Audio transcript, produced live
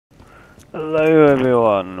Hello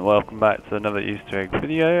everyone, welcome back to another Easter egg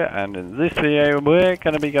video, and in this video we're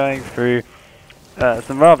going to be going through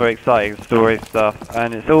some rather exciting story stuff,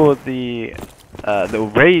 and it's all the little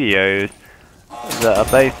radios that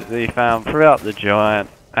are basically found throughout the Giant,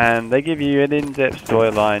 and they give you an in-depth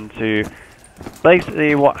storyline to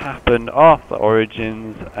basically what happened after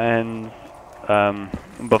Origins and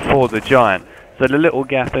before the Giant. So the little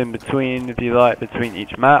gap in between, if you like, between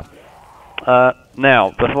each map.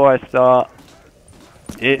 Now, before I start,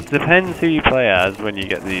 it depends who you play as when you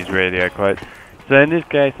get these radio quotes. So in this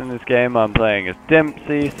case, in this game, I'm playing as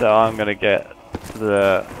Dempsey, so I'm going to get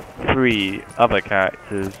the 3 other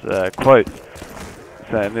characters' quotes.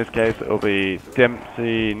 So in this case, it will be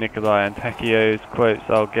Dempsey, Nikolai, and Takio's quotes.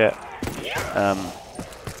 I'll get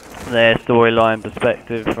their storyline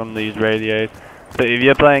perspective from these radios. But if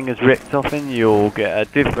you're playing as Richtofen, you'll get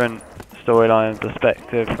a different storyline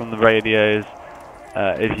perspective from the radios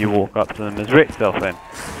if you walk up to them as Richtofen.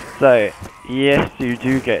 So yes, you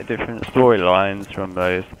do get different storylines from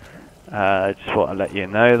those. I just want to let you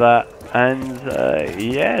know that. And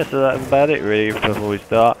yeah, so that's about it really before we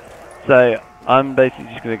start. So I'm basically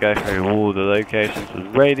just going to go through all the locations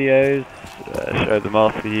with radios, show them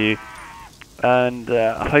off for you, and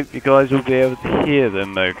I hope you guys will be able to hear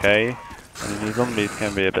them okay. I mean, the zombies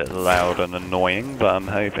can be a bit loud and annoying, but I'm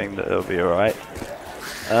hoping that it'll be alright.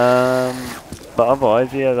 But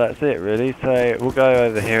otherwise, yeah, that's it really. So we'll go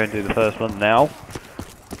over here and do the first one now.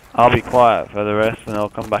 I'll be quiet for the rest and I'll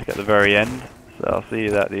come back at the very end. So I'll see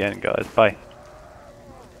you at the end, guys. Bye.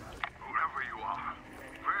 Whoever you are,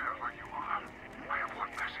 wherever you are, I have one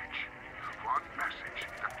message. One message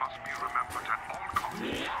that must be remembered at all costs.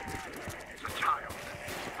 The child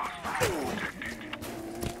must be protected.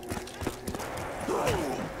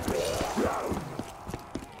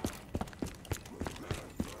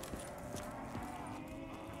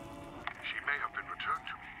 She may have been returned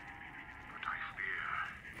to me, but I fear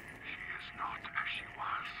she is not as she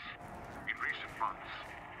was. In recent months,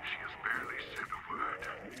 she has barely said a word.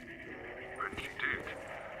 When she did,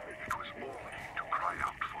 it was only to cry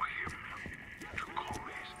out for him, to call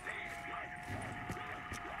his name.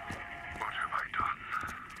 What have I done?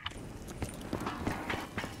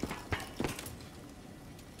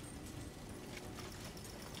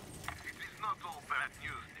 It is not all bad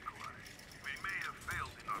news, Nikolai. We may have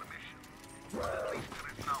failed in our mission. At least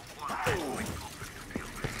there is now one isolated culprit to deal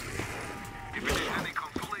with. If it is any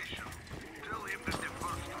consolation, tell him that the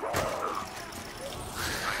first one is down.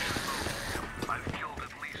 I should know. I've killed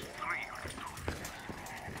at least 3 of the dolphins.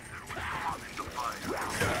 There was one in the fire.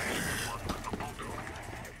 One with the motor.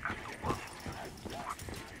 And the one.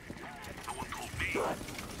 No one told me.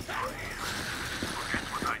 Sorry. Forget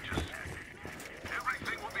what I just said.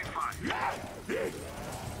 Everything will be fine.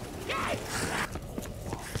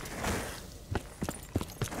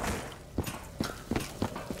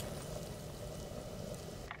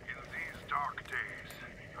 In these dark days,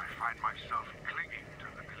 I find myself clinging to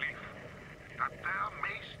the belief that there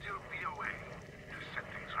may still be a way to set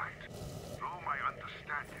things right. Though my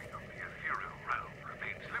understanding of the ethereal realm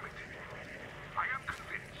remains limited, I am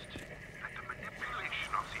convinced that the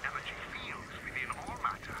manipulation of the energy fields within all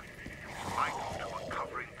matter is vital to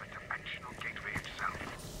uncovering the dimensional gateway itself.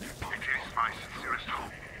 It is my sincerest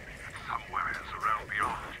hope that somewhere in the realm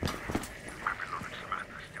beyond, my beloved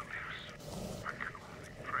Samantha still lives. I can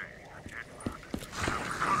only pray that Edward will have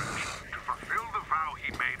the courage to fulfill the vow he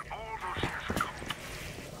made all those years ago.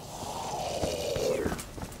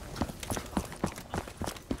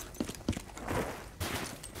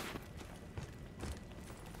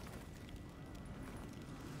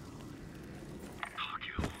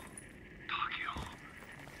 Takio.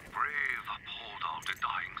 Brave, uphold the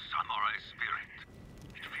dying samurai spirit.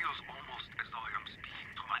 It feels almost as though I am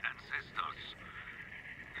speaking to my ancestors.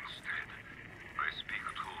 Instead, I speak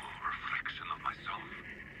to a reflection of myself.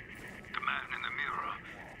 The man in the mirror.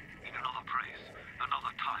 In another place,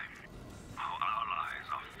 another time. Our allies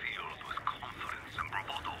are filled with confidence and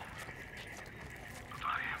bravado. But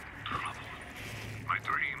I am troubled. My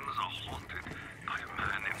dreams are haunted by a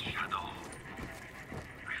man in shadow.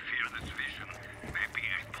 I fear this vision may be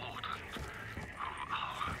a portent of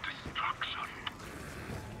our destruction.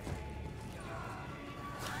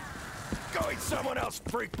 Go eat someone else,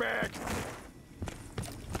 freak bag!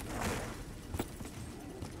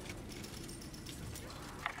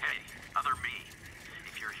 Hey, other me.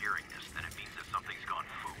 If you're hearing this, then it means that something's gone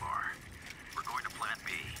foobar. We're going to plan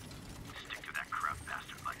B. Stick to that crap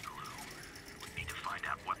bastard like glue. We need to find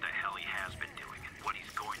out what the hell he has been doing and what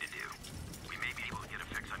he's going to do. We may be able to get a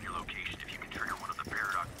fix on your location if you can trigger one of the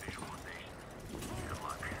paradox visualizations. Good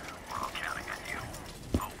luck. We're all counting on you.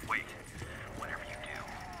 Oh, wait.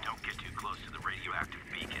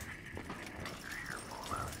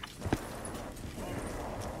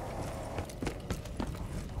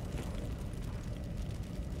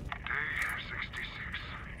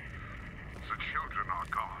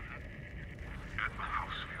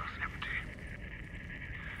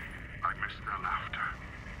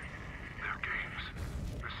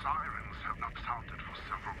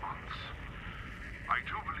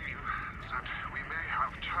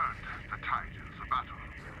 have turned the tide in the battle.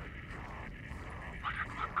 But at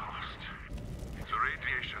what cost? The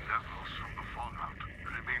radiation levels from the fallout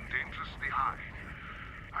remain dangerously high.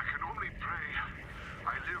 I can only pray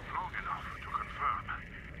I live long enough to confirm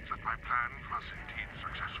that my plan was indeed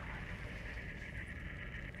successful.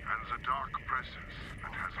 And the dark presence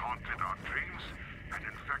that has haunted our dreams and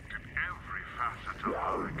infected every facet of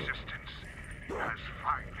our existence has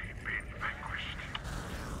finally been vanquished.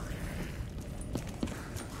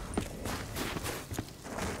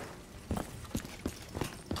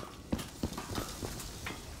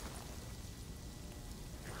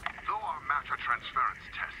 Though our matter transference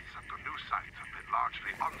tests at the new site have been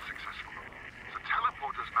largely unsuccessful, the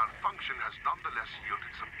teleporter's malfunction has nonetheless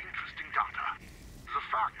yielded some interesting data. The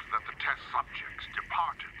fact that the test subjects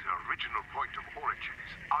departed their original point of origin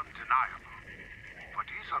is undeniable. What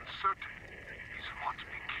is uncertain is what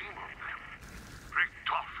became of them.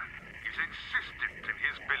 Richtofen is insistent in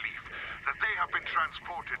his belief that they have been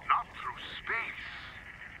transported not through space,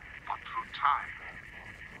 but through time.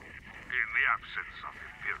 In the absence of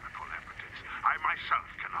empirical evidence, I myself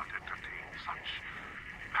cannot entertain such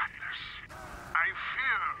madness. I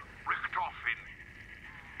fear, Richtofen,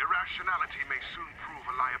 irrationality may soon prove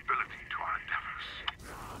a liability to our endeavors.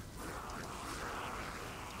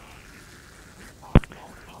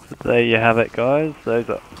 So there you have it, guys. Those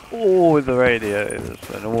are all the radios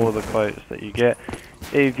and all the quotes that you get.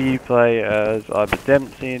 If you play as either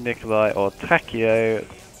Dempsey, Nikolai or Takeo,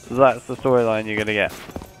 that's the storyline you're going to get.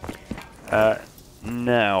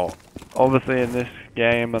 Now, obviously in this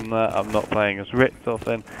game I'm not playing as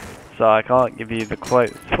Richtofen, so I can't give you the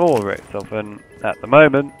quotes for Richtofen at the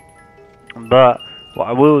moment, but what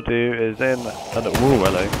I will do is in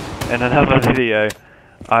another video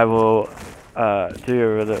I will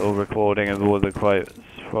do a little recording of all the quotes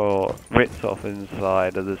for Richtofen's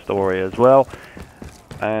side of the story as well,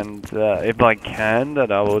 and if I can,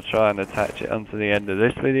 then I will try and attach it onto the end of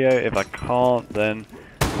this video. If I can't, then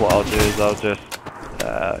what I'll do is I'll just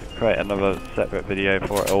create another separate video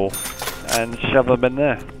for it all and shove them in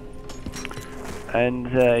there.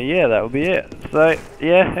 And yeah, that will be it. So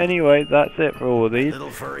yeah, anyway, that's it for all of these.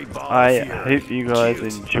 I hope you guys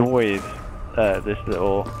enjoyed this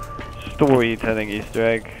little storytelling Easter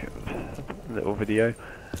egg little video.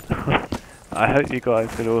 I hope you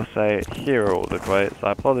guys could also hear all the quotes.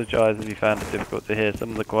 I apologise if you found it difficult to hear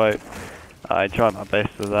some of the quotes. I tried my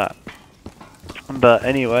best with that. But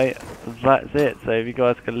anyway, that's it. So if you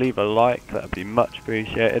guys could leave a like, that would be much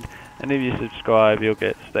appreciated. And if you subscribe, you'll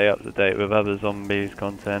get to stay up to date with other zombies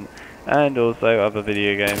content and also other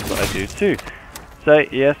video games that I do too. So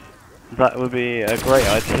yes, that would be a great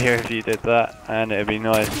idea if you did that, and it would be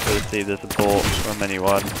nice to see the support from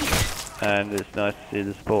anyone, and it's nice to see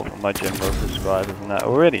the support from my general subscribers and that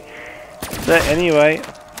already. So anyway,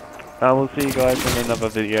 I will see you guys in another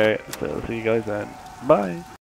video, so I'll see you guys then. Bye!